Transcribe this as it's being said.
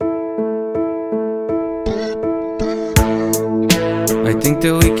think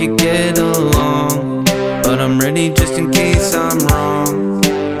that we could get along, but I'm ready just in case I'm wrong.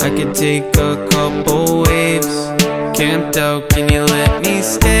 I could take a couple waves, camped out, can you let me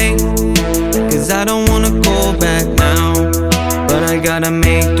stay? Cause I don't wanna go back now, but I gotta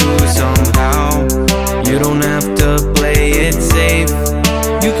make do somehow. You don't have to play it safe,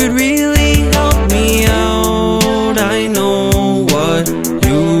 you could really help me out. I know what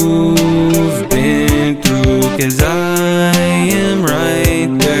you've been through, cause I am right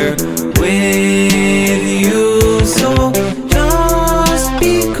there with you. So just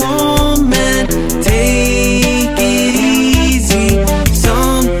be calm and take it easy.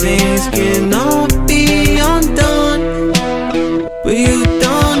 Some things cannot be undone, but you've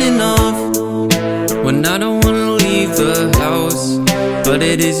done enough. When I don't wanna leave the house, but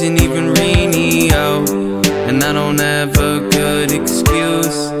it isn't even rainy out, and I don't have a good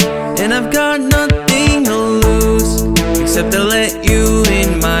excuse, and I've got nothing to lose except to let you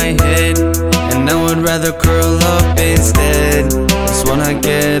in my head. And I would rather curl up instead, just wanna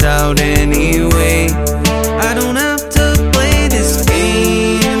get out anyway. I don't have to play this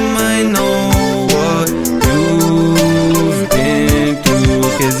game, I know what you've been through,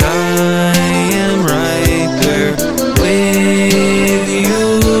 cause I am right there with you.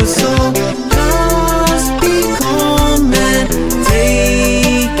 So just be calm and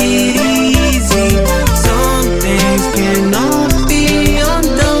take it easy. Some things cannot be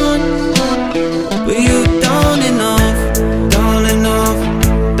undone, but you've done enough, done enough,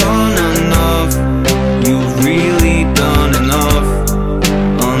 done enough. You've really done enough,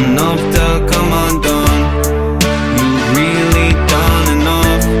 enough to come undone. You've really done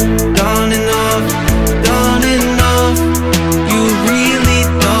enough, done enough, done enough. You've really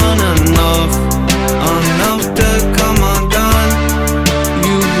done enough, enough to come undone.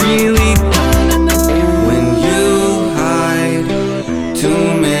 You've really done enough. When you hide too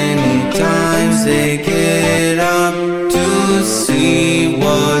many times, they get up to see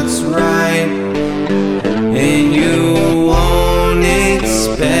what's right, and you won't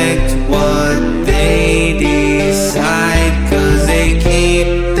expect